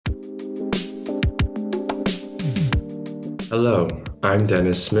Hello, I'm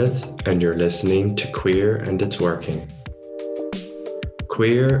Dennis Smith, and you're listening to Queer and It's Working.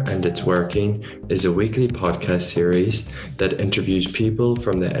 Queer and It's Working is a weekly podcast series that interviews people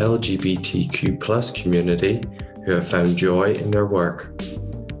from the LGBTQ+ community who have found joy in their work.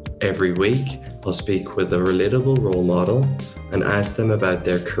 Every week, I'll speak with a relatable role model and ask them about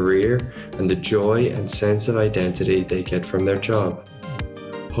their career and the joy and sense of identity they get from their job.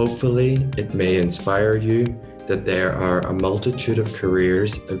 Hopefully, it may inspire you that there are a multitude of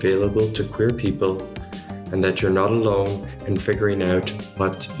careers available to queer people and that you're not alone in figuring out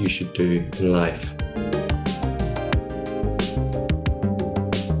what you should do in life.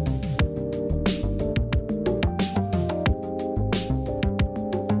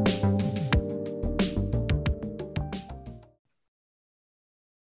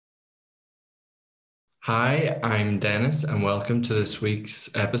 Hi, I'm Dennis, and welcome to this week's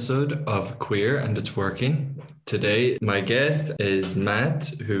episode of Queer and It's Working. Today, my guest is Matt,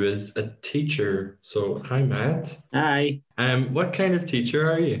 who is a teacher. So, hi, Matt. Hi. What kind of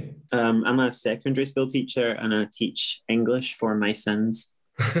teacher are you? I'm a secondary school teacher and I teach English for my sins.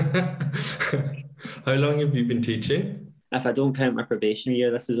 How long have you been teaching? If I don't count my probation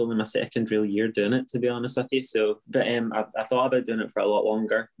year, this is only my second real year doing it, to be honest with you. But I thought about doing it for a lot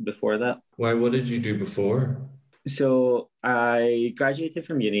longer before that. Why? What did you do before? So I graduated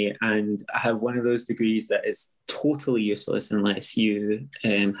from uni and I have one of those degrees that is totally useless unless you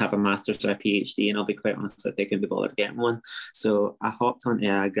have a master's or a PhD, and I'll be quite honest, if I can be bothered getting one. So I hopped on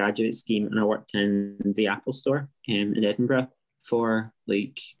a graduate scheme and I worked in the Apple store in Edinburgh for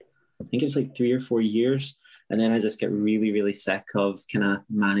I think it was 3 or 4 years. And then I just get really, really sick of kind of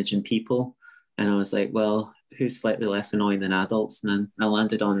managing people. And I was like, well, who's slightly less annoying than adults? And then I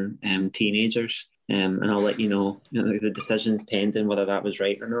landed on teenagers. And I'll let you know the decision's pending whether that was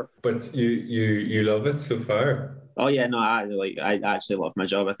right or not. But you love it so far? Oh yeah, no, I actually love my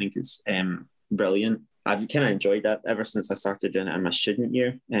job. I think it's brilliant. I've kind of enjoyed that ever since I started doing it in my student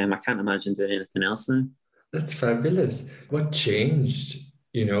year. I can't imagine doing anything else now. That's fabulous. What changed?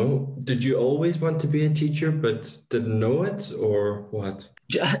 Did you always want to be a teacher but didn't know it, or what?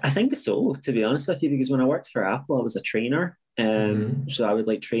 I think so, to be honest with you, because when I worked for Apple, I was a trainer. So I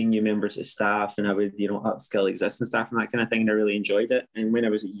would train new members of staff, and I would, upskill existing staff and that kind of thing. And I really enjoyed it. And when I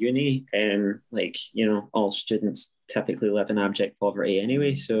was at uni, all students typically live in abject poverty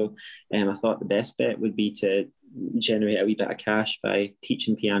anyway. So I thought the best bet would be to generate a wee bit of cash by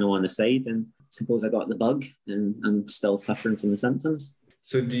teaching piano on the side. And suppose I got the bug and I'm still suffering from the symptoms.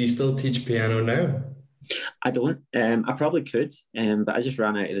 So do you still teach piano now? I don't. I probably could, but I just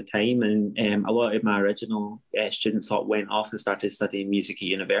ran out of the time. And a lot of my original students went off and started studying music at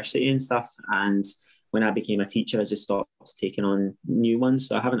university and stuff. And when I became a teacher, I just stopped taking on new ones.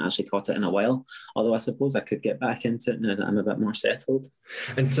 So I haven't actually taught it in a while, although I suppose I could get back into it now that I'm a bit more settled.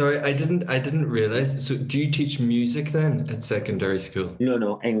 And sorry, I didn't realize. So do you teach music then at secondary school?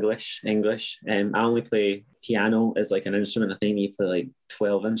 No, English. I only play piano as an instrument. I think you play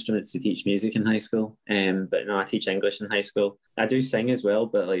 12 instruments to teach music in high school. But no, I teach English in high school. I do sing as well,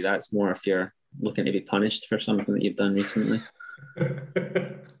 but that's more if you're looking to be punished for something that you've done recently.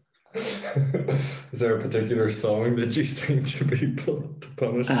 Is there a particular song that you sing to people to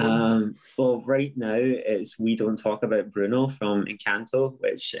punish them? Well, right now it's We Don't Talk About Bruno from Encanto,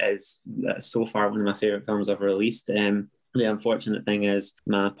 which is so far one of my favourite films I've released. The unfortunate thing is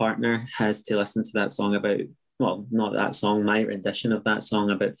my partner has to listen to that song not that song, my rendition of that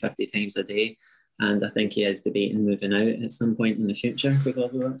song about 50 times a day. And I think he is debating moving out at some point in the future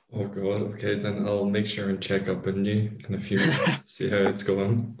because of it. Oh God, okay, then I'll make sure and check up on you in a few minutes, see how it's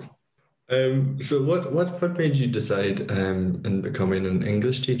going. So what made you decide in becoming an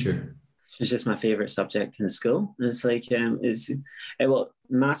English teacher? It's just my favourite subject in school. It's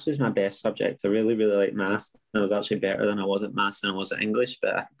maths was my best subject. I really, really like maths. I was actually better than I was at maths than I was at English,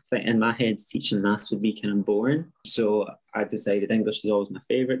 but I think in my head, teaching maths would be kind of boring. So I decided English was always my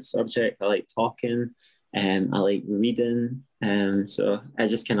favourite subject. I like talking, I like reading. So I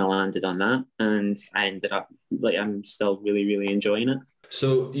just kind of landed on that, and I ended up I'm still really, really enjoying it.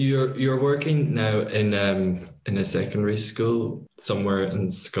 So you're working now in a secondary school somewhere in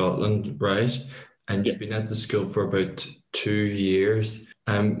Scotland, right? And you've been at the school for about 2 years.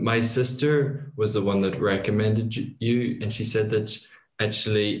 My sister was the one that recommended you, and she said that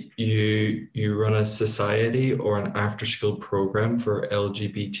actually you run a society or an after-school program for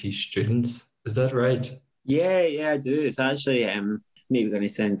LGBT students. Is that right? Yeah, I do. It's actually maybe going to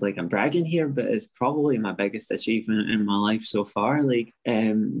sound like I'm bragging here, but it's probably my biggest achievement in my life so far.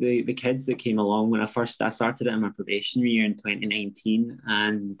 The kids that came along when I started it in my probation year in 2019,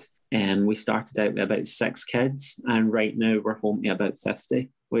 and We started out with about 6 kids, and right now we're home to about 50,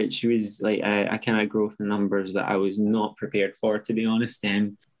 which was like a kind of growth in numbers that I was not prepared for, to be honest.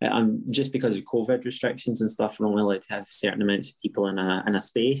 Just because of COVID restrictions and stuff, we're only allowed to have certain amounts of people in a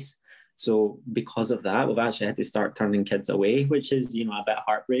space. So because of that, we've actually had to start turning kids away, which is, a bit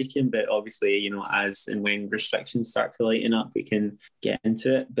heartbreaking. But obviously, as and when restrictions start to lighten up, we can get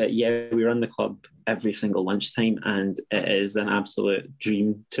into it. But yeah, we run the club every single lunchtime, and it is an absolute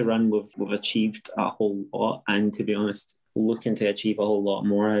dream to run. We've achieved a whole lot, and to be honest, looking to achieve a whole lot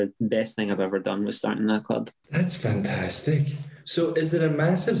more. The best thing I've ever done was starting that club. That's fantastic. So is it a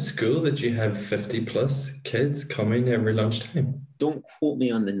massive school that you have 50 plus kids coming every lunchtime? Don't quote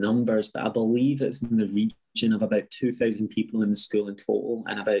me on the numbers, but I believe it's in the region of about 2,000 people in the school in total,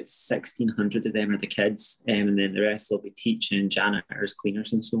 and about 1,600 of them are the kids, and then the rest will be teaching, janitors,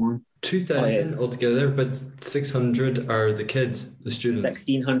 cleaners, and so on. 2,000 altogether, but 600 are the kids, the students.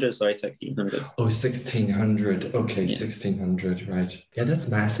 1,600, sorry, 1,600. Oh, 1,600. Okay, yeah. 1,600, right. Yeah, that's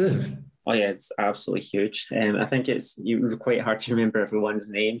massive. Oh yeah, it's absolutely huge. I think it's quite hard to remember everyone's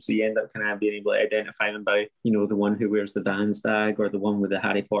name, so you end up kind of being able to identify them by, the one who wears the Vans bag or the one with the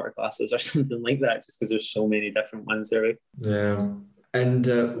Harry Potter glasses or something like that, just because there's so many different ones there. Yeah. And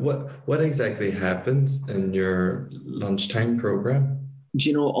what exactly happens in your lunchtime program?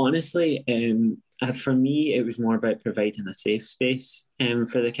 Honestly, for me, it was more about providing a safe space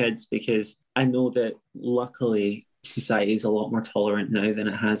for the kids, because I know that luckily society is a lot more tolerant now than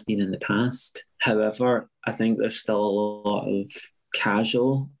it has been in the past. However, I think there's still a lot of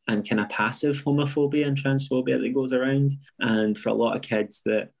casual and kind of passive homophobia and transphobia that goes around. And for a lot of kids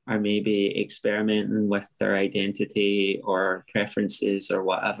that are maybe experimenting with their identity or preferences or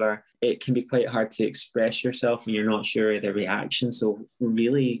whatever, it can be quite hard to express yourself when you're not sure of the reaction. So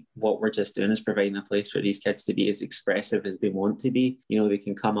really what we're just doing is providing a place for these kids to be as expressive as they want to be. They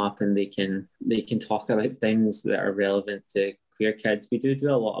can come up and they can talk about things that are relevant to queer kids. We do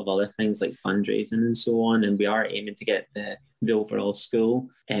a lot of other things like fundraising and so on, and we are aiming to get the overall school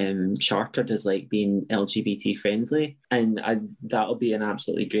chartered as like being LGBT friendly, and that'll be an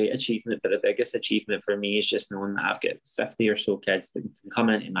absolutely great achievement. But the biggest achievement for me is just knowing that I've got 50 or so kids that can come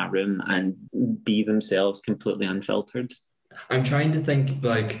into my room and be themselves completely unfiltered. I'm trying to think,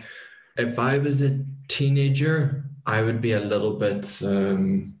 like, if I was a teenager, I would be a little bit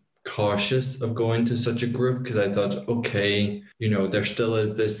cautious of going to such a group, because I thought, okay, there still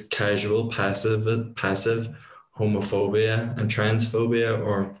is this casual passive homophobia and transphobia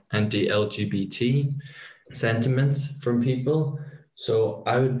or anti-LGBT sentiments from people. So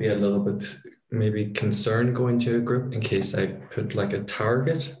I would be a little bit maybe concerned going to a group in case I put like a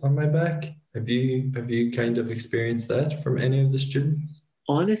target on my back. Have you kind of experienced that from any of the students?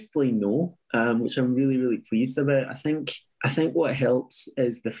 Honestly, no, which I'm really, really pleased about. I think what helps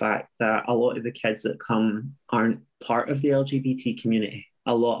is the fact that a lot of the kids that come aren't part of the LGBT community.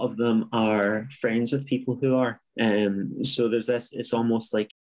 A lot of them are friends with people who are. So there's this, it's almost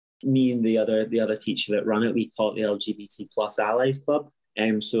like me and the other teacher that run it, we call it the LGBT plus allies club.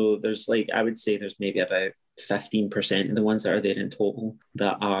 So there's I would say there's maybe about 15% of the ones that are there in total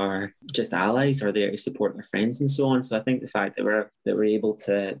that are just allies, are there to support their friends and so on. So I think the fact that we're able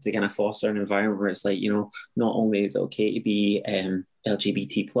to kind of foster an environment where it's not only is it okay to be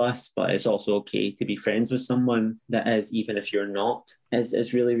LGBT plus, but it's also okay to be friends with someone that is, even if you're not,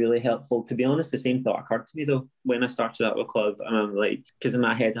 is really, really helpful. To be honest, the same thought occurred to me though when I started out with club, and I'm like, because in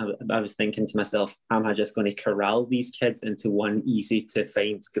my head I was thinking to myself, am I just going to corral these kids into one easy to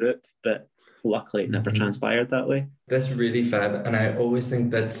find group? But luckily it never transpired that way. That's really fab, and I always think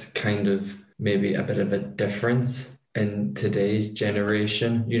that's kind of maybe a bit of a difference in today's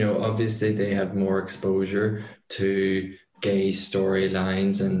generation. Obviously they have more exposure to gay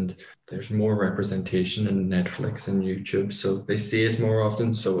storylines, and there's more representation in Netflix and YouTube, so they see it more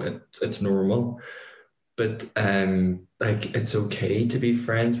often, so it's normal. But it's okay to be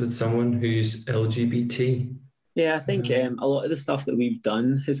friends with someone who's LGBT. Yeah, I think a lot of the stuff that we've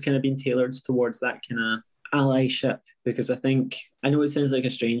done has kind of been tailored towards that kind of allyship, because I know it sounds like a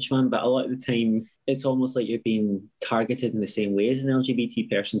strange one, but a lot of the time it's almost like you're being targeted in the same way as an LGBT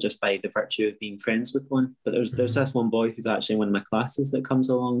person just by the virtue of being friends with one. But there's this one boy who's actually in one of my classes that comes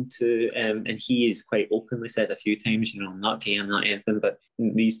along to, and he is quite openly said a few times, I'm not gay, I'm not anything, but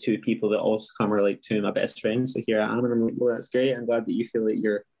these two people that also come are like two of my best friends. So here I am, and I'm like, well, that's great. I'm glad that you feel that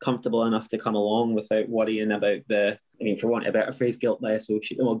you're comfortable enough to come along without worrying about for want of a better phrase, guilt by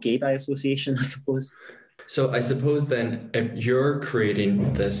association, well, gay by association, I suppose. So I suppose then, if you're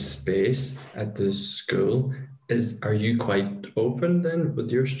creating this space at the school, are you quite open then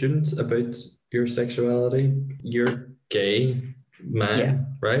with your students about your sexuality? You're gay,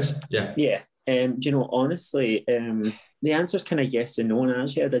 man, right? Yeah. Yeah. Do you know, honestly, the answer is kind of yes and no. And I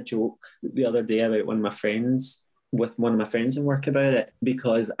actually had a joke the other day about with one of my friends in work about it,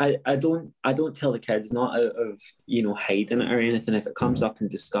 because I don't tell the kids, not out of, hiding it or anything. If it comes up in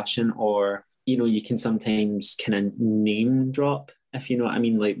discussion, or, you can sometimes kind of name drop, if you know what I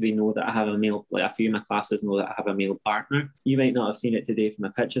mean. Like, they know that I have a male, like a few of my classes know that I have a male partner. You might not have seen it today from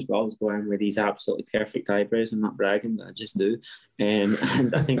my pictures, but I was born with these absolutely perfect eyebrows. I'm not bragging, but I just do. And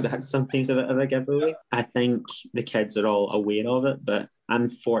I think that's sometimes a bit of a giveaway. I think the kids are all aware of it, but I'm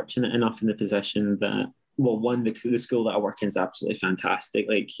fortunate enough in the position that, well, one, the school that I work in is absolutely fantastic.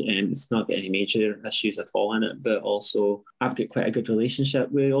 Like, it's not got any major issues at all in it, but also I've got quite a good relationship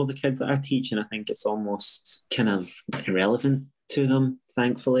with all the kids that I teach, and I think it's almost kind of irrelevant to them,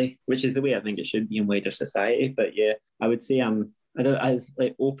 thankfully, which is the way I think it should be in wider society. But yeah, I would say I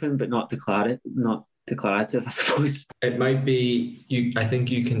like open, but not declarative, I suppose. It might be you. I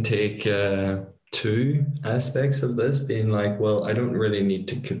think you can take two aspects of this, being like, well, I don't really need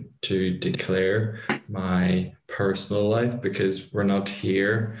to declare my personal life, because we're not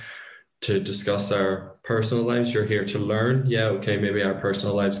here to discuss our personal lives. You're here to learn. Yeah, okay, maybe our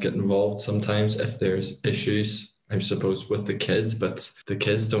personal lives get involved sometimes if there's issues, I suppose, with the kids, but the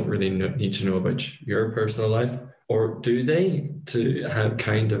kids don't really need to know about your personal life. Or do they, to have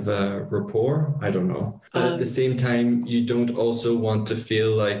kind of a rapport? I don't know. But at the same time, you don't also want to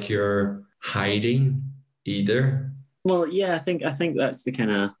feel like you're hiding either. Well, yeah, I think that's the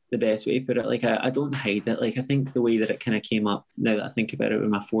kind of the best way to put it. Like, I don't hide it. Like, I think the way that it kind of came up, now that I think about it, with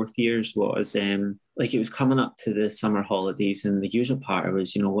my fourth years was like, it was coming up to the summer holidays, and the usual part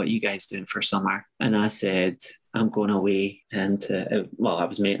was, what are you guys doing for summer? And I said, I'm going away. And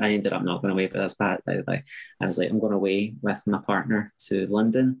I ended up not going away, but that's bad. I was like, I'm going away with my partner to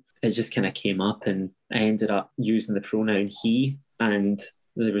London. It just kind of came up, and I ended up using the pronoun he, and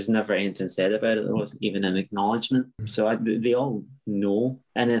there was never anything said about it. There wasn't even an acknowledgement. So they all know.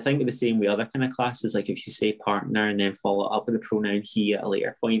 And I think the same way other kind of classes, like if you say partner and then follow up with the pronoun he at a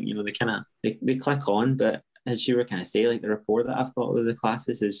later point, they click on. But as you were kind of saying, like, the rapport that I've got with the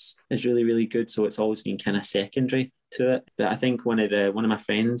classes is really, really good. So it's always been kind of secondary to it. But I think one of my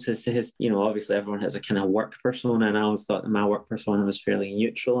friends has, obviously everyone has a kind of work persona, and I always thought that my work persona was fairly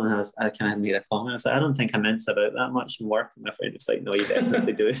neutral. And I kind of made a comment. I was like, I don't think I mince about that much in work. And my friend was like, no, you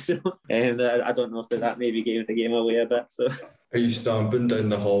definitely do. So, and I don't know if that maybe gave the game away a bit. So, are you stomping down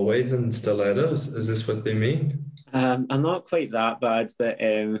the hallways in stilettos? Is this what they mean? I'm not quite that bad, but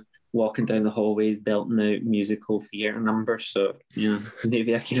walking down the hallways belting out musical theatre numbers. So,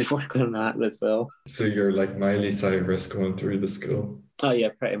 maybe I can work on that as well. So you're like Miley Cyrus going through the school? Oh yeah,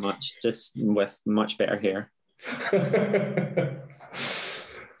 pretty much, just with much better hair.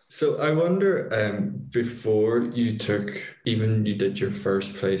 So I wonder, before you did your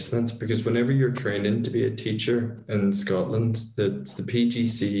first placement, because whenever you're training to be a teacher in Scotland, it's the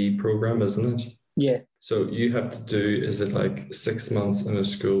PGCE program, isn't it? Yeah. So you have to do, is it like 6 months in a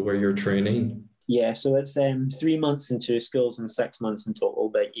school where you're training? Yeah, so it's 3 months in 2 schools and 6 months in total,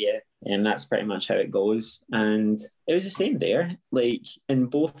 but yeah, and that's pretty much how it goes. And it was the same there, like in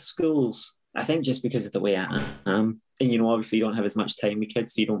both schools. I think just because of the way I am, and obviously you don't have as much time with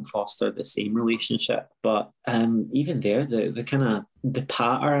kids, so you don't foster the same relationship. But even there, the kind of the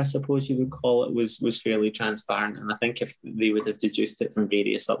patter, I suppose you would call it, was fairly transparent. And I think if they would have deduced it from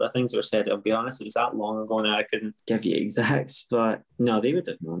various other things or said, I'll be honest, it was that long ago now I couldn't give you exacts, but no, they would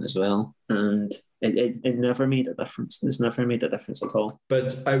have known as well. And it never made a difference. It's never made a difference at all.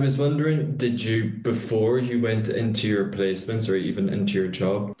 But I was wondering, did you, before you went into your placements or even into your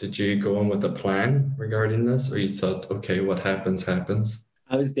job, did you go on with a plan regarding this, or you thought, okay, what happens, happens?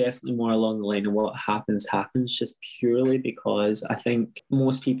 I was definitely more along the line of what happens, happens, just purely because I think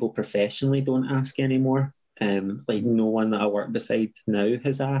most people professionally don't ask anymore. Like, no one that I work beside now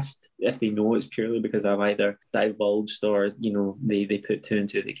has asked. If they know, it's purely because I've either divulged or, they put two and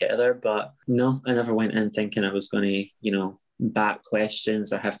two together. But no, I never went in thinking I was going to, back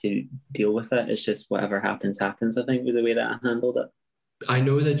questions or have to deal with it. It's just whatever happens, happens, I think was the way that I handled it. I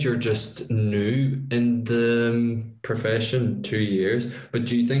know that you're just new in the profession, 2 years, but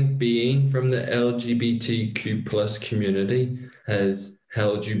do you think being from the LGBTQ plus community has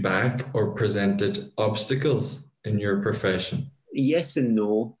held you back or presented obstacles in your profession? Yes and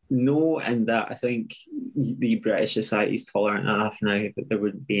no. No, in that I think the British society is tolerant enough now that there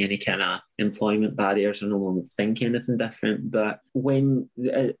wouldn't be any kind of employment barriers or no one would think anything different. But when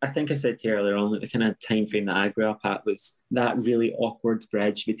I think I said to you earlier on that the kind of time frame that I grew up at was that really awkward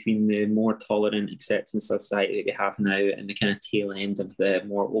bridge between the more tolerant, accepting society that we have now and the kind of tail end of the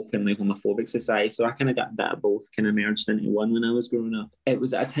more openly homophobic society. So I kind of got that both kind of merged into one when I was growing up. It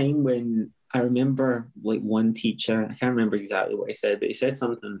was at a time when I remember like one teacher, I can't remember exactly what he said, but he said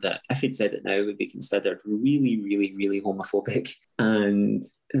something that if he'd said it now would be considered really, really, really homophobic. And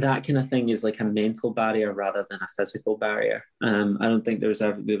that kind of thing is like a mental barrier rather than a physical barrier. I don't think there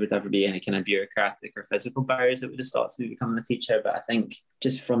would ever be any kind of bureaucratic or physical barriers that would have stopped me becoming a teacher. But I think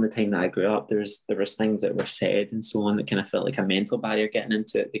just from the time that I grew up, there was things that were said and so on that kind of felt like a mental barrier getting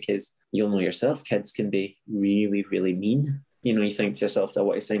into it, because you'll know yourself, kids can be really, really mean. You know, you think to yourself, do I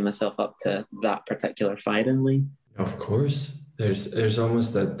want to sign myself up to that particular firing line? Of course. There's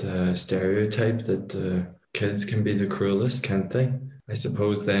almost that stereotype that kids can be the cruelest, can't they? I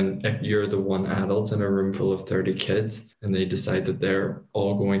suppose then if you're the one adult in a room full of 30 kids and they decide that they're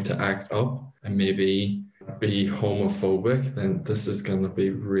all going to act up and maybe be homophobic, then this is going to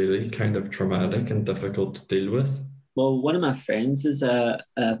be really kind of traumatic and difficult to deal with. Well, one of my friends is a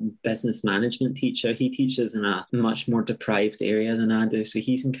business management teacher. He teaches in a much more deprived area than I do. So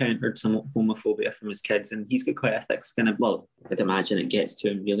he's encountered some homophobia from his kids, and he's got quite a thick skin. Well, I'd imagine it gets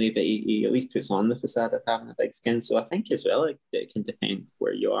to him really, but he at least puts on the facade of having a big skin. So I think as well, like, it can depend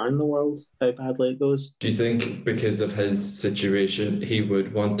where you are in the world, how badly it goes. Do you think because of his situation, he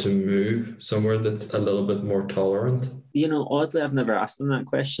would want to move somewhere that's a little bit more tolerant? You know, oddly, I've never asked him that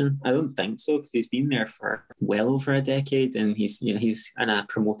question. I don't think so, because he's been there for well over a decade, and he's in a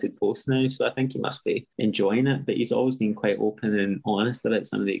promoted post now. So I think he must be enjoying it. But he's always been quite open and honest about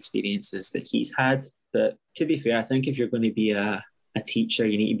some of the experiences that he's had. But to be fair, I think if you're going to be a teacher,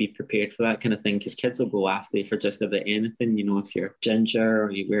 you need to be prepared for that kind of thing, because kids will go after you for just about anything. You know, if you're ginger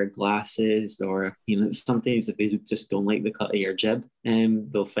or you wear glasses, or, you know, sometimes if they just don't like the cut of your jib,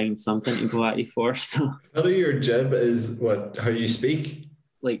 they'll find something to go at you for. So, cut of your jib is what, how you speak?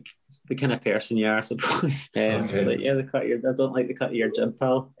 Like the kind of person you are, I suppose. Okay. It's like, yeah, I don't like the cut of your jib,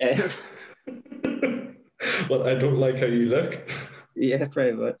 pal. Well, I don't like how you look. Yeah,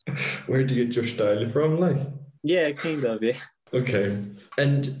 pretty much. Where do you get your style from, like? Yeah, kind of, yeah. Okay.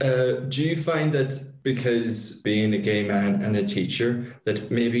 And do you find that because being a gay man and a teacher,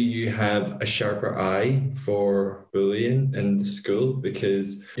 that maybe you have a sharper eye for bullying in the school?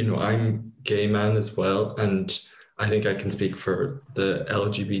 Because, you know, I'm a gay man as well, and I think I can speak for the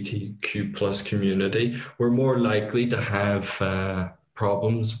LGBTQ plus community. We're more likely to have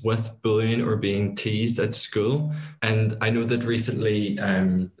problems with bullying or being teased at school. And I know that recently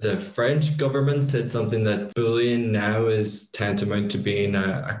the French government said something that bullying now is tantamount to being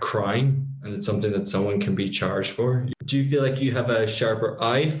a crime, and it's something that someone can be charged for. Do you feel like you have a sharper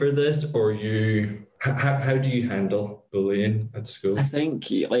eye for this, or how do you handle bullying at school? I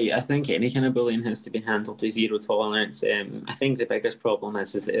think any kind of bullying has to be handled with zero tolerance. I think the biggest problem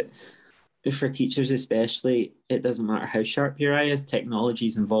is that for teachers especially, it doesn't matter how sharp your eye is, technology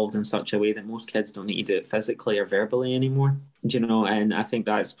is involved in such a way that most kids don't need to do it physically or verbally anymore. You know, and I think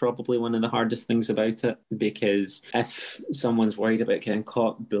that's probably one of the hardest things about it, because if someone's worried about getting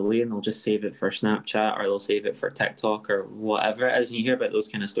caught bullying, they'll just save it for Snapchat, or they'll save it for TikTok or whatever it is. And you hear about those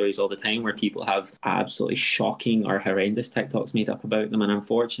kind of stories all the time where people have absolutely shocking or horrendous TikToks made up about them. And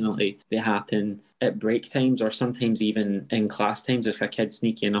unfortunately, they happen at break times, or sometimes even in class times if a kid's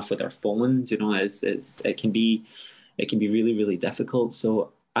sneaky enough with their phones. You know, it can be really, really difficult.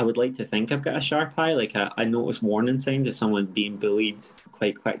 So I would like to think I've got a sharp eye. Like I notice warning signs of someone being bullied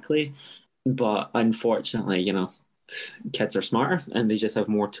quite quickly, but unfortunately, you know, kids are smarter and they just have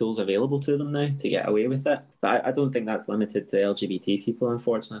more tools available to them now to get away with it. But I don't think that's limited to LGBT people,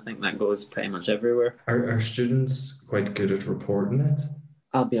 unfortunately. I think that goes pretty much everywhere. Are students quite good at reporting it?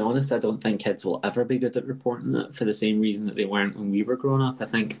 I'll be honest, I don't think kids will ever be good at reporting it, for the same reason that they weren't when we were growing up. I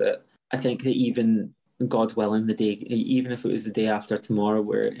think that even, God willing, the day, even if it was the day after tomorrow,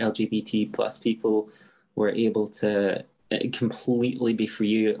 where LGBT plus people were able to completely be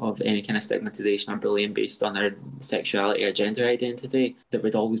free of any kind of stigmatization or bullying based on their sexuality or gender identity, there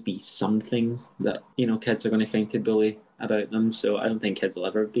would always be something that, you know, kids are going to find to bully about them. So I don't think kids will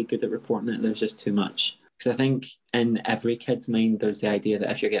ever be good at reporting it. There's just too much. Because I think in every kid's mind, there's the idea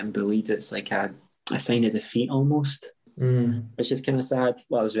that if you're getting bullied, it's like a sign of defeat almost, which is kind of sad.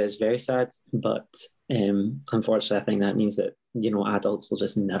 Well, it's very sad. But unfortunately, I think that means that, you know, adults will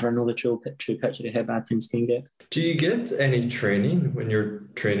just never know the true picture of how bad things can get. Do you get any training when you're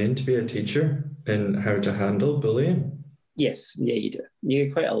training to be a teacher in how to handle bullying? Yes, yeah, you do. You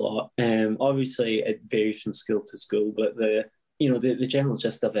get quite a lot. Obviously, it varies from school to school, but the general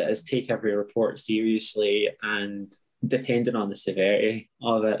gist of it is take every report seriously, and depending on the severity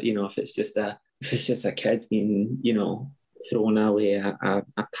of it, if it's just a kid being throwing away a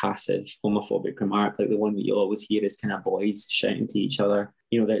passive homophobic remark, like the one that you always hear is kind of boys shouting to each other.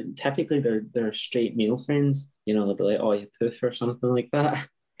 They're straight male friends. They'll be like, "Oh, you poof," or something like that.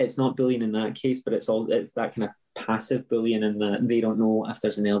 It's not bullying in that case, but it's that kind of passive bullying, in that they don't know if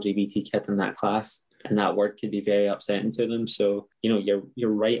there's an LGBT kid in that class, and that word could be very upsetting to them. So you're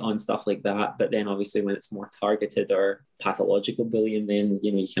right on stuff like that, but then obviously when it's more targeted or pathological bullying, then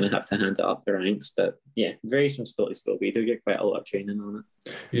you kind of have to hand it up the ranks. But yeah, varies from school to school. We do get quite a lot of training on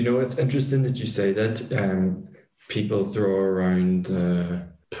it. It's interesting that you say that. People throw around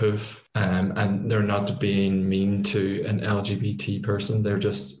poof, and they're not being mean to an LGBT person.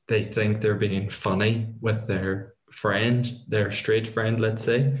 They think they're being funny with their friend, their straight friend, let's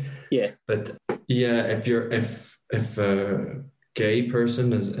say. Yeah. But yeah, if a gay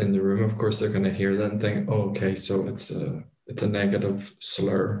person is in the room, of course they're going to hear that and think, oh, okay, so it's a negative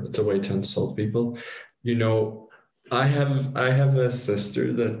slur. It's a way to insult people. I have a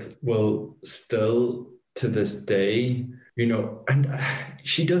sister that will still to this day, and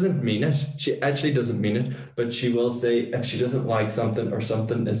she doesn't mean it. She actually doesn't mean it, but she will say if she doesn't like something or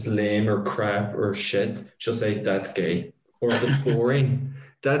something is lame or crap or shit, she'll say that's gay. Or if it's boring,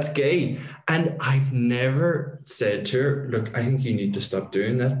 that's gay. And I've never said to her, look, I think you need to stop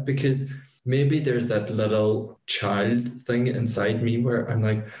doing that, because maybe there's that little child thing inside me where I'm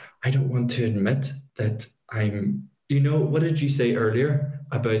like, I don't want to admit that I'm, what did you say earlier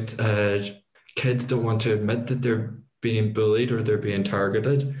about kids don't want to admit that they're being bullied or they're being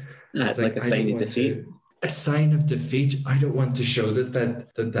targeted? It's like a sign of defeat. A sign of defeat. I don't want to show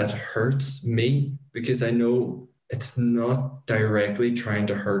that hurts me, because I know it's not directly trying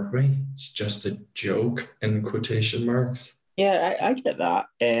to hurt me. It's just a joke in quotation marks. Yeah, I get that.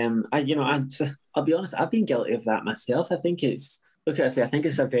 I'll be honest, I've been guilty of that myself. I think it's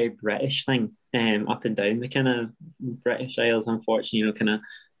a very British thing, up and down the kind of British Isles, unfortunately, kind of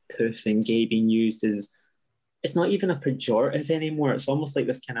poof and gay being used as, it's not even a pejorative anymore. It's almost like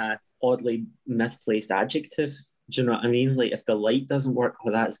this kind of oddly misplaced adjective. Do you know what I mean? Like, if the light doesn't work,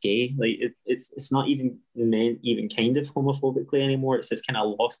 oh, that's gay. Like, it's not even meant even kind of homophobically anymore. It's just kind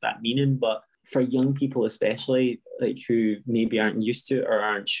of lost that meaning. But for young people especially, like, who maybe aren't used to it or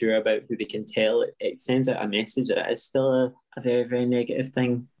aren't sure about who they can tell, it sends out a message that it is still a very, very negative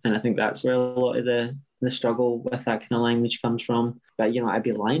thing. And I think that's where a lot of the struggle with that kind of language comes from. But I'd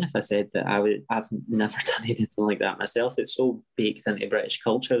be lying if I said that I've never done anything like that myself. It's so baked into British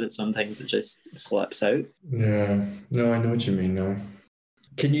culture that sometimes it just slips out. Yeah, no, I know what you mean now.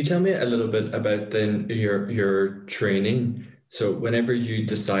 Can you tell me a little bit about then your training? So whenever you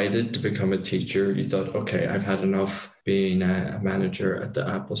decided to become a teacher, you thought, okay, I've had enough being a manager at the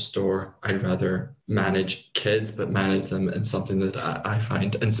Apple Store. I'd rather manage kids, but manage them in something that I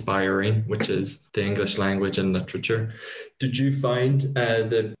find inspiring, which is the English language and literature. Did you find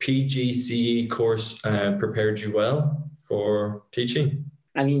the PGCE course prepared you well for teaching?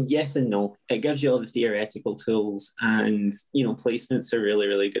 I mean, yes and no. It gives you all the theoretical tools, and placements are really,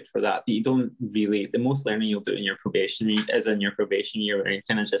 really good for that. But you don't really, the most learning you'll do in your probation year, where you're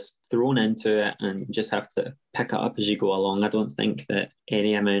kind of just thrown into it and you just have to pick it up as you go along. I don't think that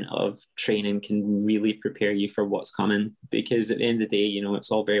any amount of training can really prepare you for what's coming, because at the end of the day,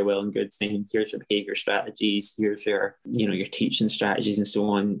 it's all very well and good saying, here's your behavior strategies, here's your teaching strategies and so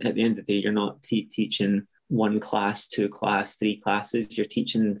on. At the end of the day, you're not teaching one class, two class, three classes. You're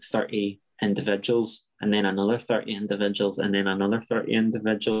teaching 30 individuals, and then another 30 individuals, and then another 30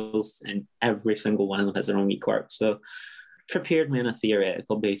 individuals, and every single one of them has their own unique work. So prepared me on a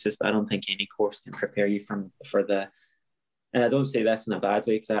theoretical basis, but I don't think any course can prepare you for the, and I don't say this in a bad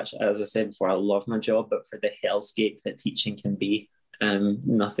way, because actually, as I said before, I love my job, but for the hellscape that teaching can be,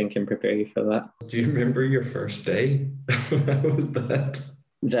 nothing can prepare you for that. Do you remember your first day? How was that?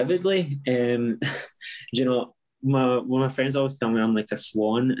 Vividly. One of my friends always tell me I'm like a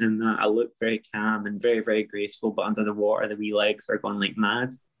swan, and that I look very calm and very, very graceful, but under the water the wee legs are going like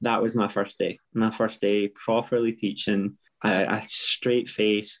mad. That was my first day properly teaching, a straight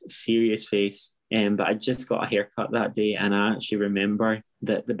face, serious face. But I just got a haircut that day, and I actually remember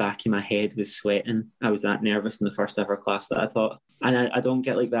that the back of my head was sweating. I was that nervous in the first ever class that I taught, and I don't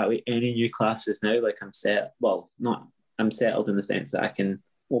get like that with any new classes now. Like, I'm settled in the sense that I can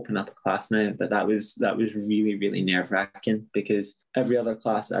open up a class now, but that was really, really nerve-wracking, because every other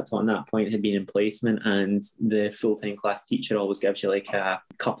class that I taught at that point had been in placement, and the full-time class teacher always gives you like a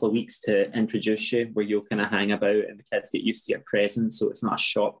couple of weeks to introduce you, where you'll kind of hang about and the kids get used to your presence, so it's not a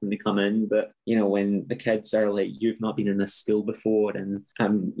shock when they come in. But when the kids are like, you've not been in this school before, and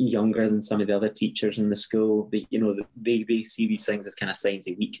I'm younger than some of the other teachers in the school, they see these things as kind of signs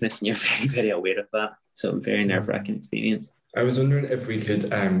of weakness, and you're very, very aware of that. So a very nerve-wracking experience. I was wondering if we could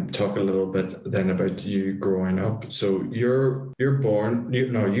talk a little bit then about you growing up. So you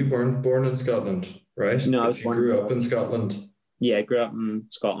weren't born in Scotland, right? No, I was born. You grew up in Scotland. Yeah, I grew up in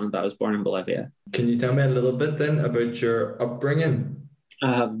Scotland, but I was born in Bolivia. Can you tell me a little bit then about your upbringing?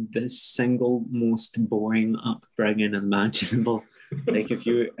 The single most boring upbringing imaginable. Like if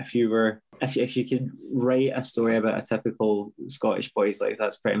you could write a story about a typical Scottish boy's life,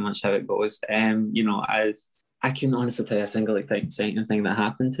 that's pretty much how it goes. I couldn't honestly tell you a single exciting thing that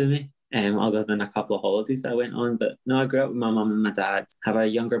happened to me, other than a couple of holidays I went on. But no, I grew up with my mum and my dad. I have a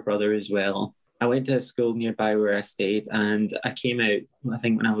younger brother as well. I went to a school nearby where I stayed, and I came out, I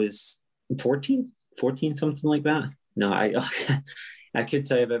think, when I was 14, something like that. No, I could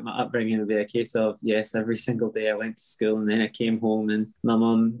tell you about my upbringing. It would be a case of, yes, every single day I went to school, and then I came home and my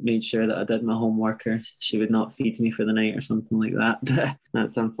mum made sure that I did my homework, or she would not feed me for the night or something like that.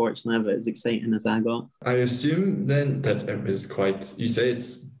 That's unfortunate, but as exciting as I got. I assume then that it was quite, you say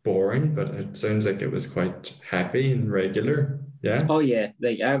it's boring, but it sounds like it was quite happy and regular. Yeah. Oh yeah,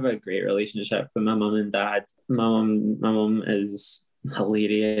 like I have a great relationship with my mum and dad. My mum is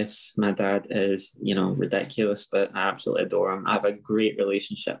hilarious. My dad is, ridiculous, but I absolutely adore him. I have a great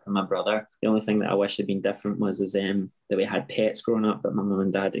relationship with my brother. The only thing that I wish had been different was that we had pets growing up, but my mum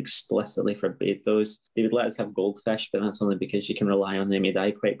and dad explicitly forbade those. They would let us have goldfish, but that's only because you can rely on them. They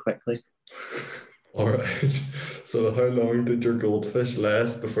die quite quickly. All right. So how long did your goldfish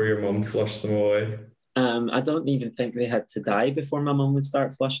last before your mum flushed them away? I don't even think they had to die before my mum would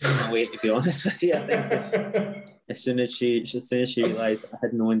start flushing them away, to be honest with you. I think as soon as she realised I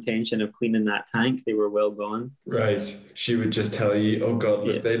had no intention of cleaning that tank, they were well gone. Right. She would just tell you, oh God,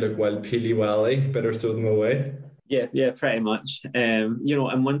 look, They look wild peely-wally, better throw them away. Yeah, pretty much. And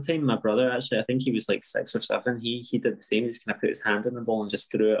one time my brother, actually, I think he was like 6 or 7, he did the same. He just kind of put his hand in the bowl and just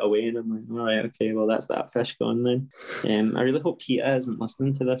threw it away. And I'm like, all right, okay, well, that's that fish gone then. I really hope PETA isn't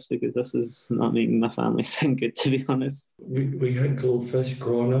listening to this, because this is not making my family sound good, to be honest. We had goldfish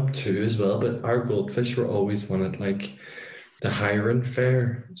growing up too as well, but our goldfish were always one at like the Highland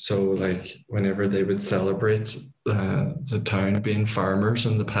Fair. So like whenever they would celebrate the town being farmers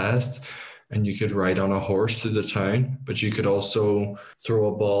in the past, and you could ride on a horse through the town, but you could also throw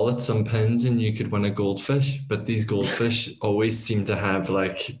a ball at some pins and you could win a goldfish. But these goldfish always seemed to have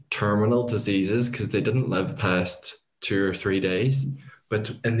like terminal diseases because they didn't live past 2 or 3 days. But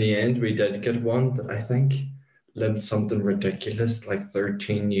in the end, we did get one that I think lived something ridiculous, like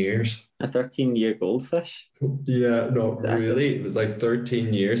 13 years. A 13-year goldfish? Yeah, no, really. It was like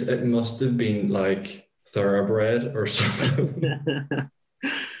 13 years. It must have been like thoroughbred or something.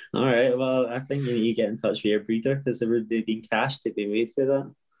 All right, well, I think you need to get in touch with your breeder, because there would have been cash to be made for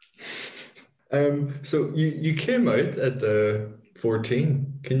that. So you came out at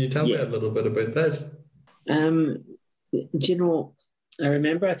 14. Can you tell me a little bit about that? I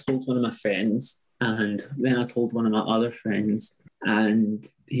remember I told one of my friends, and then I told one of my other friends, and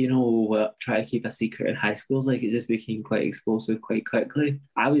try to keep a secret in high school, like it just became quite explosive quite quickly.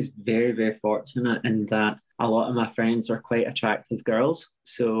 I was very, very fortunate in that a lot of my friends were quite attractive girls.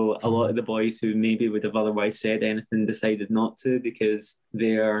 So a lot of the boys who maybe would have otherwise said anything decided not to, because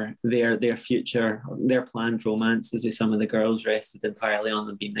their future, their planned romances with some of the girls rested entirely on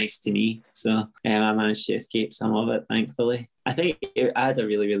them being nice to me. So I managed to escape some of it, thankfully. I think I had a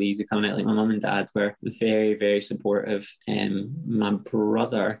really, really easy coming out. Like my mum and dad were very, very supportive. My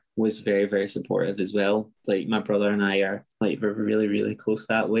brother was very, very supportive as well. Like my brother and I are we're really, really close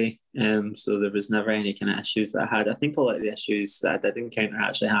that way. So there was never any kind of issues that I had. I think a lot of the issues that I did encounter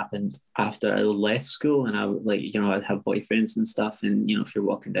actually happened after I left school, and I'd have boyfriends and stuff. And if you're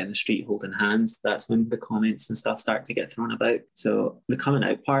walking down the street holding hands, that's when the comments and stuff start to get thrown about. So the coming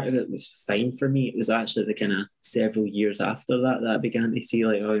out part of it was fine for me. It was actually the kind of several years after that I began to see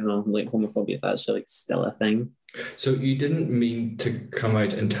homophobia is actually still a thing. So you didn't mean to come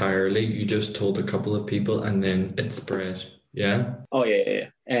out entirely, you just told a couple of people and then it spread, yeah? Oh, yeah.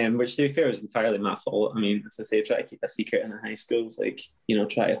 Which, to be fair, is entirely my fault. I mean, as I say, try to keep a secret in the high schools,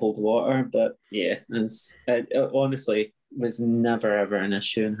 try to hold water. But yeah, honestly, was never ever an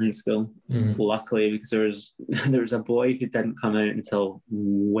issue in high school. Luckily, because there was a boy who didn't come out until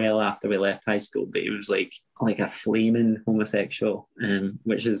well after we left high school, but he was like a flaming homosexual,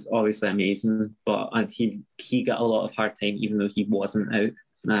 which is obviously amazing. But he got a lot of hard time even though he wasn't out.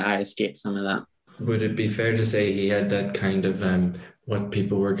 I escaped some of that. Would it be fair to say he had that kind of what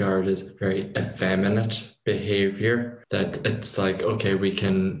people regard as very effeminate behavior, that it's like, okay, we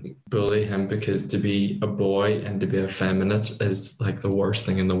can bully him because to be a boy and to be effeminate is like the worst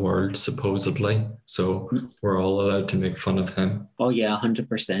thing in the world, supposedly. So we're all allowed to make fun of him. Oh yeah,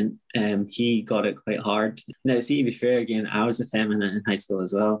 100%. He got it quite hard. Now, see, to be fair, again, I was effeminate in high school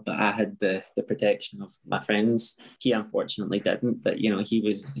as well, but I had the protection of my friends. He unfortunately didn't, but he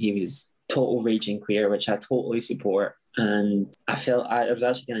was total raging queer, which I totally support. And I felt I was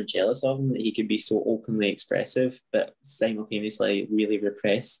actually kind of jealous of him that he could be so openly expressive, but simultaneously really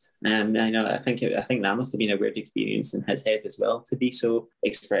repressed. And I think that must have been a weird experience in his head as well, to be so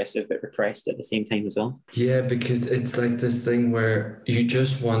expressive but repressed at the same time as well. Yeah, because it's like this thing where you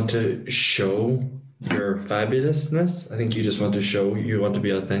just want to show your fabulousness. I think you just want to show, you want to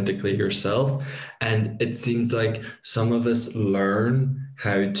be authentically yourself. And it seems like some of us learn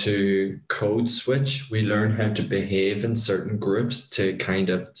how to code switch. We learn how to behave in certain groups to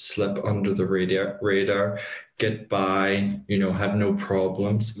kind of slip under the radar, get by, have no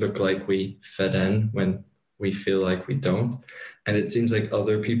problems, look like we fit in when we feel like we don't. And it seems like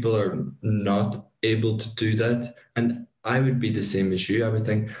other people are not able to do that. And I would be the same as you. I would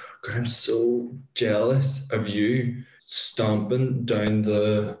think, God, I'm so jealous of you stomping down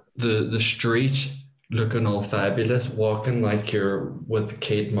the street, looking all fabulous, walking like you're with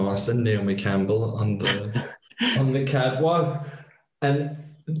Kate Moss and Naomi Campbell on the catwalk. And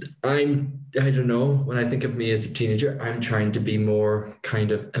I don't know, when I think of me as a teenager, I'm trying to be more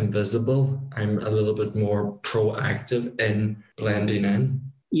kind of invisible. I'm a little bit more proactive in blending in.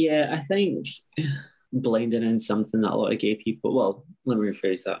 Yeah, I think blending in something that a lot of gay people, well, let me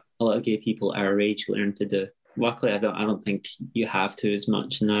rephrase that. A lot of gay people our age learn to do. Luckily, I don't think you have to as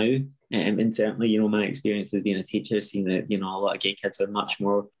much now. And certainly, my experience as being a teacher has seen that, a lot of gay kids are much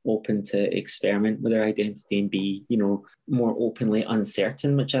more open to experiment with their identity and be, more openly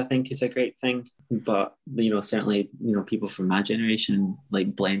uncertain, which I think is a great thing. But, certainly, people from my generation,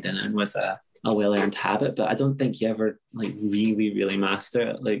 like blending in was a well-earned habit, but I don't think you ever like really, really master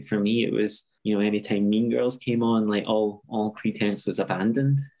it. Like for me, it was, anytime Mean Girls came on, like all pretense was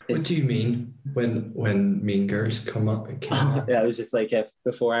abandoned. What do you mean when Mean Girls came on? Yeah, it was just like if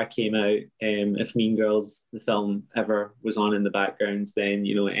before I came out, if Mean Girls, the film, ever was on in the background, then,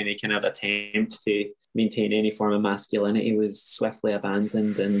 any kind of attempt to maintain any form of masculinity was swiftly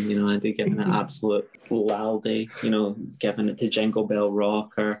abandoned, and, I'd be giving it absolute laldy, giving it to Jingle Bell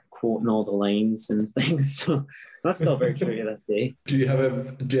Rock or quoting all the lines and things. So that's still very true to this day. Do you have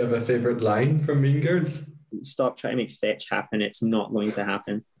a favorite line from Mean Girls? Stop trying to make fetch happen. It's not going to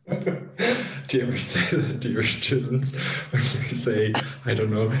happen. Do you ever say that to your students? Or you say, I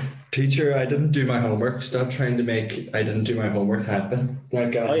don't know, teacher, I didn't do my homework. Stop trying to make I didn't do my homework happen.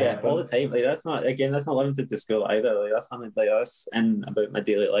 Yeah, all the time. Like that's not limited to school either. Like that's something like us and about my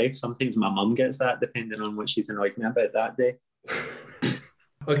daily life. Sometimes my mum gets that depending on what she's annoyed me about that day.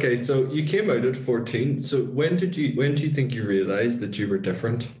 Okay, so you came out at 14. So when do you think you realized that you were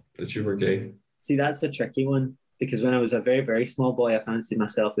different, that you were gay? See, that's a tricky one, because when I was a very, very small boy, I fancied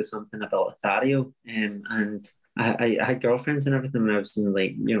myself as something about Lothario, and I had girlfriends and everything when I was in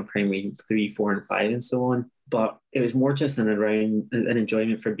primary 3, 4, and 5 and so on. But it was more just an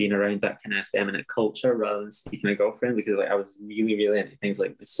enjoyment for being around that kind of feminine culture rather than seeking a girlfriend, because I was really, really into things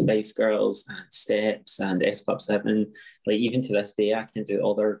like the Spice Girls and Steps and S Club 7. Like even to this day, I can do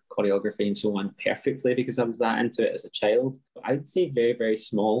all their choreography and so on perfectly because I was that into it as a child. I'd say very, very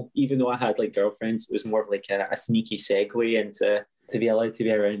small. Even though I had like girlfriends, it was more of like a sneaky segue into to be allowed to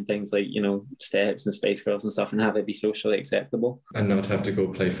be around things like, Steps and Spice Girls and stuff and have it be socially acceptable. And not have to go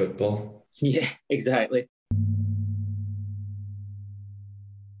play football. Yeah, exactly.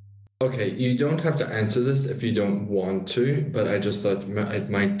 Okay, you don't have to answer this if you don't want to, but I just thought it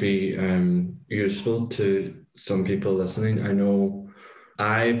might be useful to some people listening. I know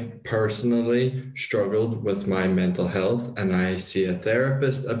I've personally struggled with my mental health, and I see a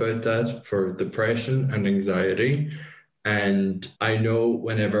therapist about that for depression and anxiety. And I know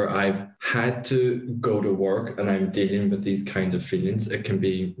whenever I've had to go to work and I'm dealing with these kinds of feelings, it can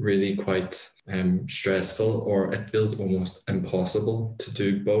be really quite stressful, or it feels almost impossible to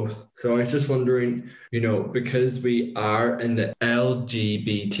do both. So I was just wondering, because we are in the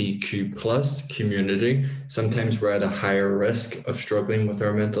LGBTQ plus community, sometimes we're at a higher risk of struggling with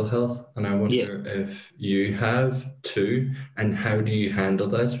our mental health. And I wonder if you have too, and how do you handle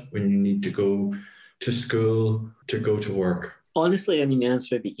that when you need to go to school, to go to work? Honestly, I mean, the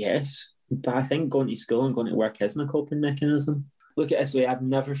answer would be yes. But I think going to school and going to work is my coping mechanism. Look at it this way, I've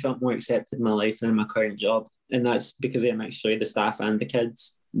never felt more accepted in my life than in my current job. And that's because of a mixture of the staff and the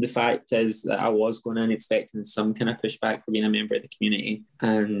kids. The fact is that I was going in expecting some kind of pushback for being a member of the community,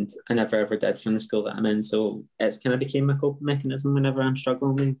 and I never ever did from the school that I'm in. So it's kind of became my coping mechanism whenever I'm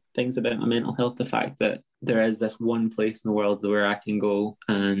struggling with things about my mental health. The fact that there is this one place in the world where I can go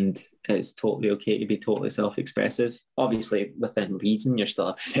and it's totally okay to be totally self-expressive. Obviously, within reason, you're still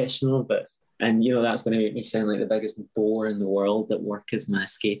a professional, and that's going to make me sound like the biggest bore in the world, that work is my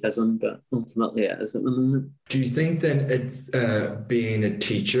escapism, but ultimately it is at the moment. Do you think then it's being a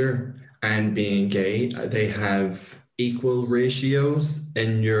teacher and being gay, they have equal ratios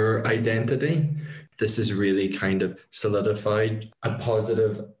in your identity? This has really kind of solidified a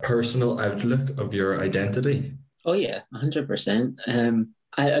positive personal outlook of your identity. Oh yeah, 100%.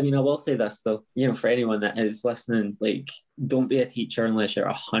 I mean, I will say this though, for anyone that is listening, don't be a teacher unless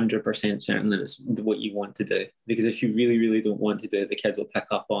you're 100% certain that it's what you want to do. Because if you really, really don't want to do it, the kids will pick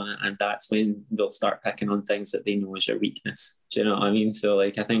up on it, and that's when they'll start picking on things that they know is your weakness. Do you know what I mean? So I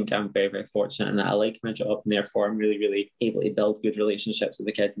think I'm very, very fortunate in that I like my job, and therefore I'm really, really able to build good relationships with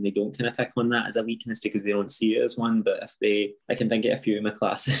the kids, and they don't kind of pick on that as a weakness because they don't see it as one. But I can think of a few in my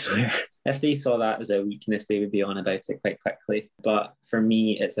classes where if they saw that as a weakness, they would be on about it quite quickly. But for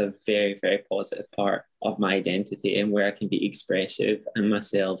me, it's a very, very positive part of my identity, and where I can be expressive and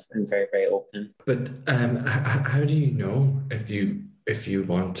myself and very, very open. But how do you know if you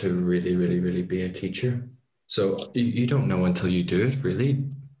want to really, really, really be a teacher? So you don't know until you do it, really?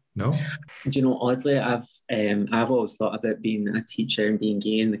 No? Do you know, oddly, I've always thought about being a teacher and being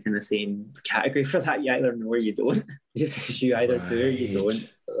gay in the kind of same category for that. You either know or you don't. You either do or you don't.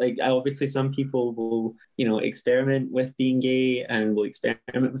 Obviously some people will, experiment with being gay and will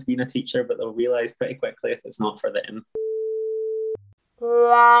experiment with being a teacher, but they'll realize pretty quickly if it's not for them.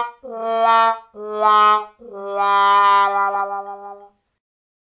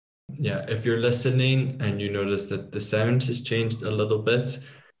 Yeah, if you're listening and you notice that the sound has changed a little bit,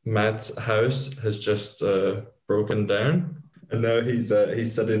 Matt's house has just broken down, and now he's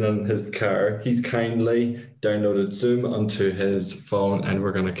sitting on his car. He's kindly downloaded Zoom onto his phone, and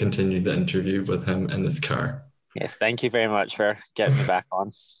we're going to continue the interview with him in his car. Yes, thank you very much for getting me back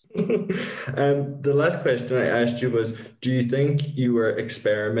on. The last question I asked you was, do you think you were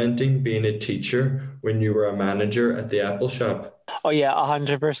experimenting being a teacher when you were a manager at the Apple shop? Oh yeah,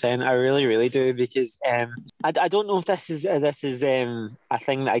 100%. I really, really do, because I don't know if this is a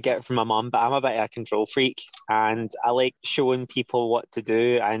thing that I get from my mum, but I'm a bit of a control freak, and I like showing people what to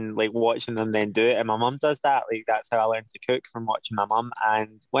do and watching them then do it. And my mum does that. That's how I learned to cook, from watching my mum.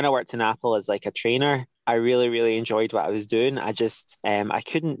 And when I worked in Apple as a trainer, I really, really enjoyed what I was doing. I just I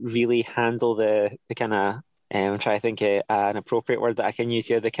couldn't really handle the kind of I'm trying to think of an appropriate word that I can use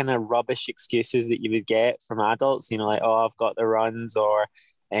here. The kind of rubbish excuses that you would get from adults, oh, I've got the runs, or,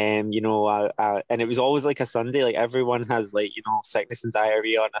 and it was always a Sunday. Everyone has sickness and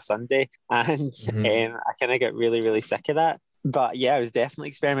diarrhea on a Sunday, and I kind of get really, really sick of that. But yeah, I was definitely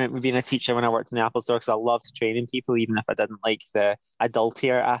experimenting with being a teacher when I worked in the Apple store, because I loved training people, even if I didn't like the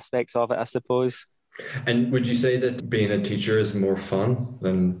adultier aspects of it, I suppose. And would you say that being a teacher is more fun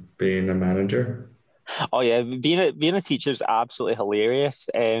than being a manager? Oh yeah, being a teacher is absolutely hilarious,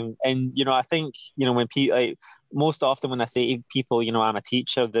 and I think when people most often when I say to people, I'm a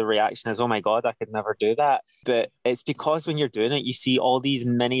teacher, the reaction is, oh my God, I could never do that. But it's because when you're doing it, you see all these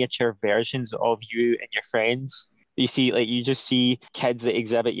miniature versions of you and your friends. You see, you just see kids that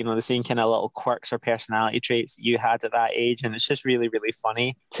exhibit, the same kind of little quirks or personality traits that you had at that age. And it's just really, really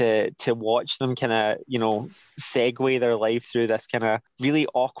funny to watch them kind of, segue their life through this kind of really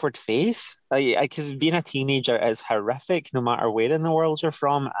awkward phase. Because being a teenager is horrific no matter where in the world you're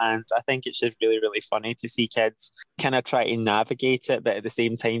from. And I think it's just really, really funny to see kids kind of try to navigate it, but at the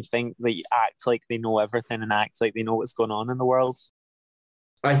same time act like they know everything and act like they know what's going on in the world.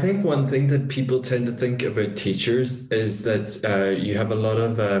 I think one thing that people tend to think about teachers is that you have a lot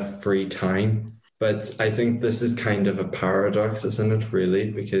of free time. But I think this is kind of a paradox, isn't it,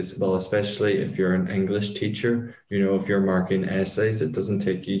 really? Because, well, especially if you're an English teacher, if you're marking essays, it doesn't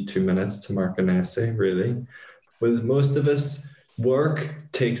take you 2 minutes to mark an essay, really. With most of us work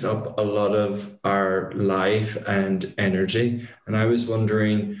takes up a lot of our life and energy. And I was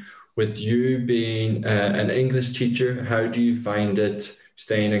wondering, with you being an English teacher, how do you find it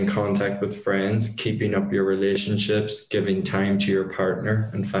staying in contact with friends, keeping up your relationships, giving time to your partner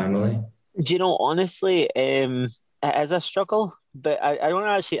and family? Do you know, honestly, it is a struggle, but I don't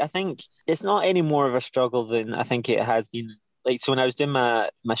actually, I think it's not any more of a struggle than I think it has been. Like, so when I was doing my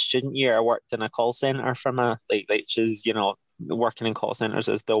student year, I worked in a call center for which is, working in call centers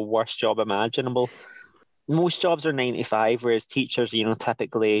is the worst job imaginable. Most jobs are 9 to 5, whereas teachers,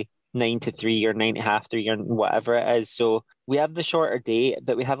 typically 9 to 3 or 9 to 3 or whatever it is. So we have the shorter day,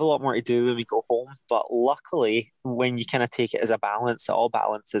 but we have a lot more to do when we go home. But luckily, when you kind of take it as a balance, it all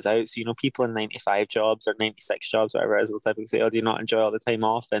balances out. So, people in 9 to 5 jobs or 9 to 6 jobs, whatever it is, will typically say, oh, do you not enjoy all the time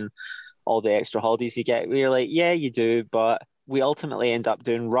off and all the extra holidays you get? We're like, yeah, you do, but we ultimately end up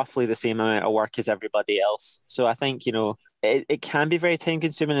doing roughly the same amount of work as everybody else. So I think, it can be very time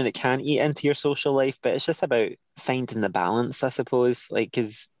consuming and it can eat into your social life, but it's just about finding the balance, I suppose. Like,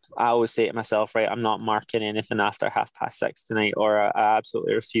 because I always say to myself, right, I'm not marking anything after 6:30 tonight, or I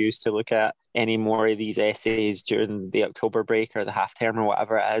absolutely refuse to look at any more of these essays during the October break or the half term or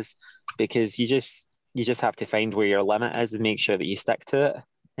whatever it is, because you just have to find where your limit is and make sure that you stick to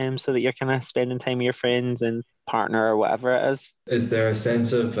it. So that you're kind of spending time with your friends and partner or whatever it is. Is there a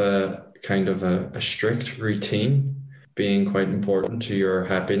sense of kind of a strict routine being quite important to your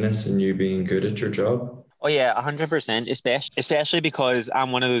happiness and you being good at your job? Oh yeah, 100%. Especially because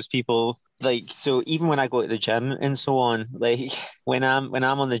I'm one of those people. Like, so even when I go to the gym and so on, like when I'm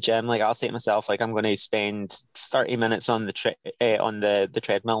on the gym, like I'll say to myself, like I'm going to spend 30 minutes on the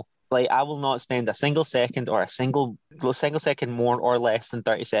treadmill. Like I will not spend a single second or a single second more or less than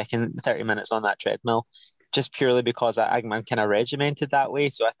 30 minutes on that treadmill, just purely because I'm kind of regimented that way.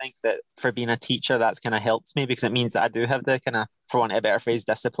 So I think that for being a teacher, that's kind of helped me, because it means that I do have the kind of, for want of a better phrase,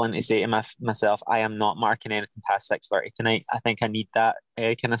 discipline to say to myself, I am not marking anything past 6:30 tonight. I think I need that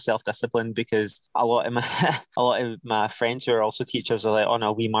kind of self-discipline, because a lot of my friends who are also teachers are like, oh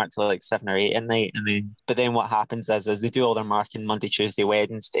no, we mark till like 7 or 8 at night, but then what happens is they do all their marking Monday, Tuesday,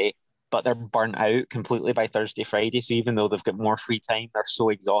 Wednesday, but they're burnt out completely by Thursday, Friday. So even though they've got more free time, they're so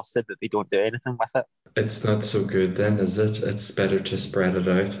exhausted that they don't do anything with it. It's not so good then, is it? It's better to spread it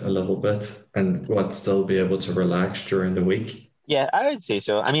out a little bit and still be able to relax during the week. Yeah, I would say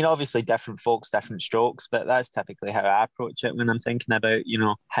so. I mean, obviously different folks, different strokes, but that's typically how I approach it when I'm thinking about,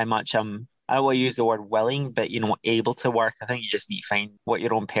 how much I don't want to use the word willing, but, able to work. I think you just need to find what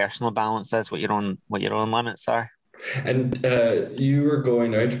your own personal balance is, what your own limits are. And you were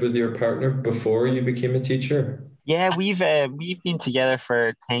going out with your partner before you became a teacher? Yeah, we've been together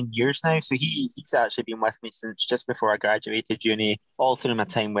for 10 years now. So he's actually been with me since just before I graduated uni, all through my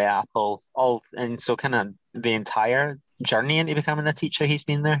time with Apple, and so kind of the entire journey into becoming a teacher, he's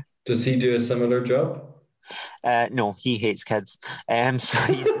been there. Does he do a similar job? No, he hates kids. So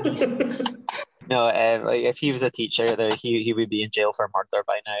he's no, like if he was a teacher, he would be in jail for murder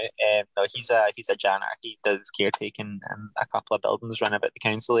by now. No, he's a janitor. He does caretaking in a couple of buildings around about the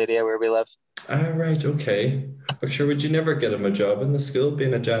council area where we live. Ah, right, okay. Like, sure, would you never get him a job in the school,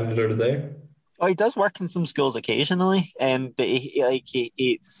 being a janitor there? Oh, he does work in some schools occasionally, but he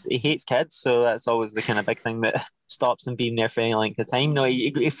hates kids, so that's always the kind of big thing that stops him being there for any length of time. No,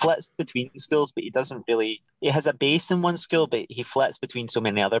 he flits between schools, but he doesn't really. He has a base in one school, but he flits between so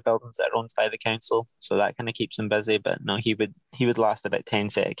many other buildings that are owned by the council, so that kind of keeps him busy. But no, he would last about 10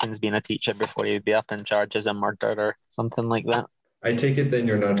 seconds being a teacher before he would be up in charge as a murder or something like that. I take it then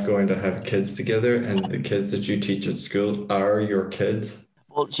you're not going to have kids together, and the kids that you teach at school are your kids?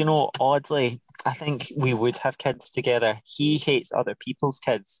 Well, oddly, I think we would have kids together. He hates other people's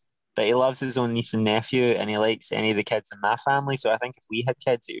kids, but he loves his own niece and nephew, and he likes any of the kids in my family. So I think if we had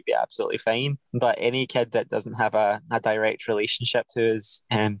kids, it would be absolutely fine. But any kid that doesn't have a direct relationship to us,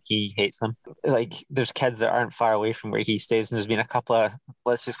 he hates them. Like, there's kids that aren't far away from where he stays, and there's been a couple of,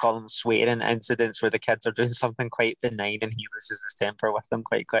 let's just call them swearing incidents, where the kids are doing something quite benign and he loses his temper with them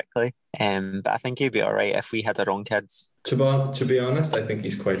quite quickly. But I think he'd be all right if we had our own kids. To be honest, I think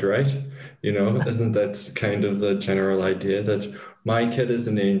he's quite right. Isn't that kind of the general idea that my kid is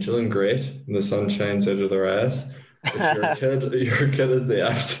an angel and great, and the sun shines out of their ass? But your kid is the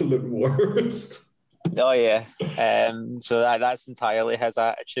absolute worst. Oh yeah. So that's entirely his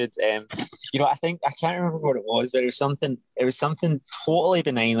attitude. I think I can't remember what it was, but it was something totally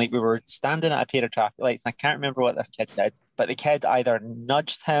benign. Like we were standing at a pair of traffic lights, and I can't remember what this kid did, but the kid either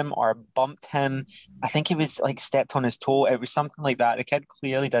nudged him or bumped him. I think he was like stepped on his toe. It was something like that. The kid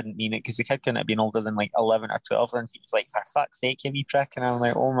clearly didn't mean it because the kid couldn't have been older than like 11 or 12. And he was like, for fuck's sake, you wee prick. And I'm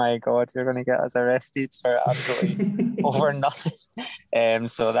like, oh my God, you're going to get us arrested for absolutely over nothing.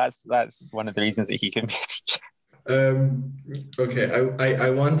 So that's one of the reasons that he can be a teacher. Okay, I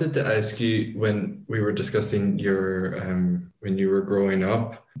wanted to ask you, when we were discussing your when you were growing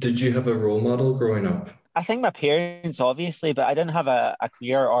up, did you have a role model growing up? I think my parents, obviously, but I didn't have a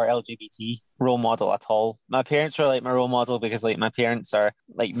queer or LGBT role model at all. My parents were like my role model because like my parents are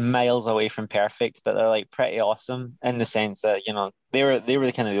like miles away from perfect, but they're like pretty awesome in the sense that, they were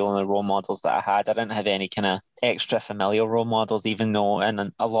the kind of the only role models that I had. I didn't have any kind of extra familial role models, even though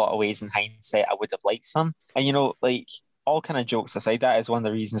in a lot of ways in hindsight, I would have liked some. And, like, all kind of jokes aside, that is one of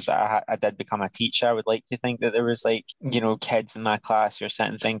the reasons that I did become a teacher. I would like to think that there was like, kids in my class who are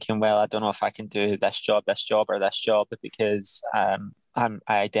sitting thinking, well, I don't know if I can do this job, or this job because I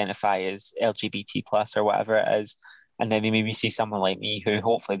identify as LGBT plus or whatever it is. And then they maybe see someone like me who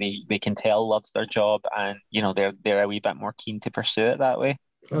hopefully they can tell loves their job and, they're a wee bit more keen to pursue it that way.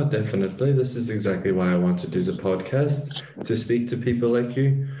 Oh, definitely. This is exactly why I want to do the podcast, to speak to people like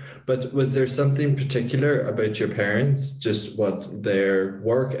you. But was there something particular about your parents, just what their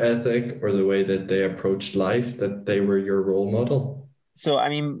work ethic or the way that they approached life, that they were your role model? So, I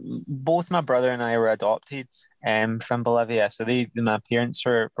mean, both my brother and I were adopted from Bolivia. So my parents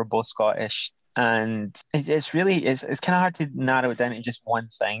were both Scottish. And it's kind of hard to narrow it down to just one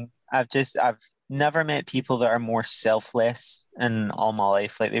thing. I've never met people that are more selfless in all my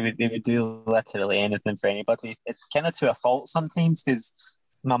life. Like they would do literally anything for anybody. It's kind of to a fault sometimes because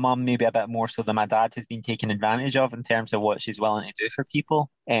my mum maybe a bit more so than my dad has been taken advantage of in terms of what she's willing to do for people.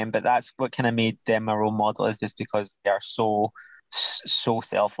 But that's what kind of made them a role model, is just because they are so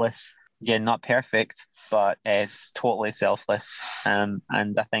selfless. Yeah, not perfect, but totally selfless. And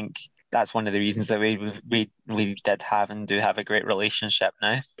I think that's one of the reasons that we did have and do have a great relationship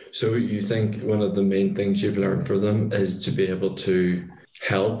now. So you think one of the main things you've learned from them is to be able to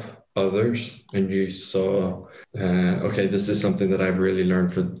help others, and you saw, okay, this is something that I've really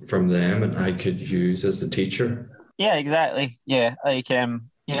learned from them and I could use as a teacher. Yeah, exactly. Yeah, like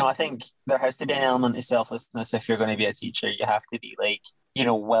I think there has to be an element of selflessness if you're going to be a teacher. You have to be like,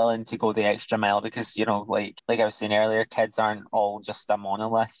 willing to go the extra mile because, like I was saying earlier, kids aren't all just a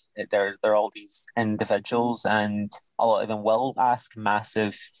monolith. They're all these individuals, and a lot of them will ask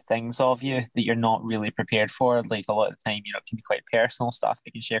massive things of you that you're not really prepared for. Like a lot of the time, it can be quite personal stuff.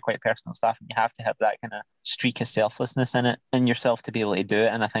 They can share quite personal stuff, and you have to have that kind of streak of selflessness in yourself to be able to do it.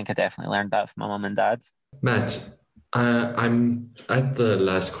 And I think I definitely learned that from my mum and dad. Matt, I'm at the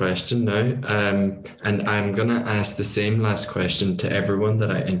last question now, and I'm going to ask the same last question to everyone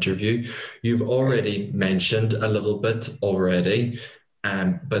that I interview. You've already mentioned a little bit already,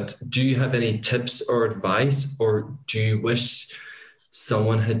 but do you have any tips or advice, or do you wish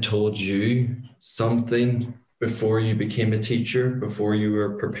someone had told you something before you became a teacher, before you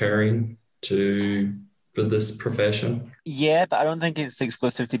were preparing for this profession? Yeah, but I don't think it's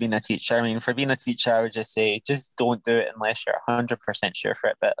exclusive to being a teacher. I mean, for being a teacher, I would just say, just don't do it unless you're 100% sure for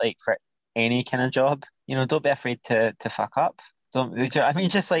it. But like for any kind of job, don't be afraid to fuck up.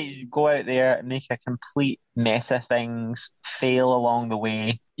 Just like go out there and make a complete mess of things, fail along the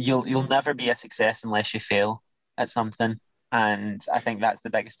way. You'll never be a success unless you fail at something. And I think that's the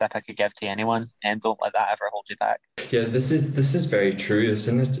biggest tip I could give to anyone. And don't let that ever hold you back. Yeah, this is very true,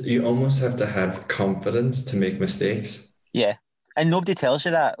 isn't it? You almost have to have confidence to make mistakes. Yeah. And nobody tells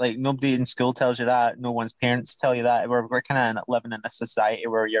you that. Like nobody in school tells you that. No one's parents tell you that. We're kind of living in a society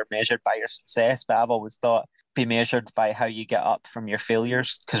where you're measured by your success. But I've always thought be measured by how you get up from your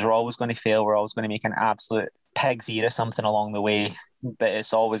failures, because we're always going to fail. We're always going to make an absolute pig's ear of something along the way. But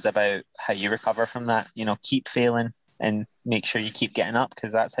it's always about how you recover from that. Keep failing and make sure you keep getting up,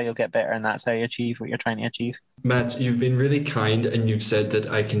 because that's how you'll get better and that's how you achieve what you're trying to achieve. Matt, you've been really kind, and you've said that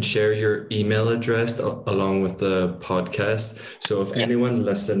I can share your email address along with the podcast. So if anyone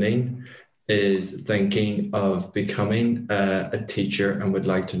listening is thinking of becoming a teacher and would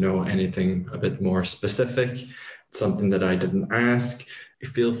like to know anything a bit more specific, something that I didn't ask,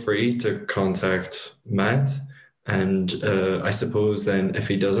 feel free to contact Matt. And I suppose then if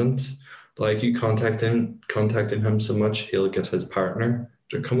he doesn't like you contacting him so much, he'll get his partner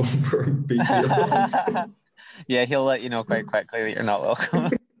to come over and beat you up. Yeah, he'll let you know quite quickly that you're not welcome.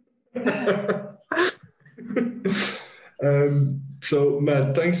 So,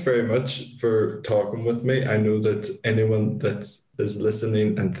 Matt, thanks very much for talking with me. I know that anyone that is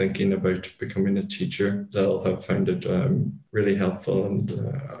listening and thinking about becoming a teacher, they'll have found it really helpful, and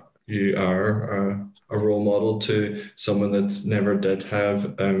you are a role model to someone that never did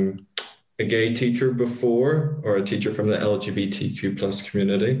have a gay teacher before, or a teacher from the LGBTQ plus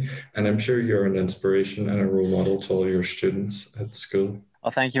community. And I'm sure you're an inspiration and a role model to all your students at school. Well,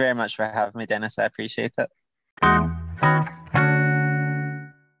 thank you very much for having me, Dennis. I appreciate it.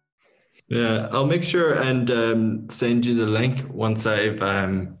 Yeah, I'll make sure and send you the link once I've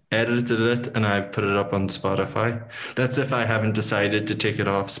edited it and I've put it up on Spotify. That's if I haven't decided to take it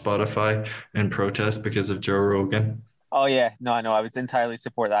off Spotify in protest because of Joe Rogan. Oh yeah, no, I would entirely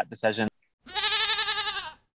support that decision.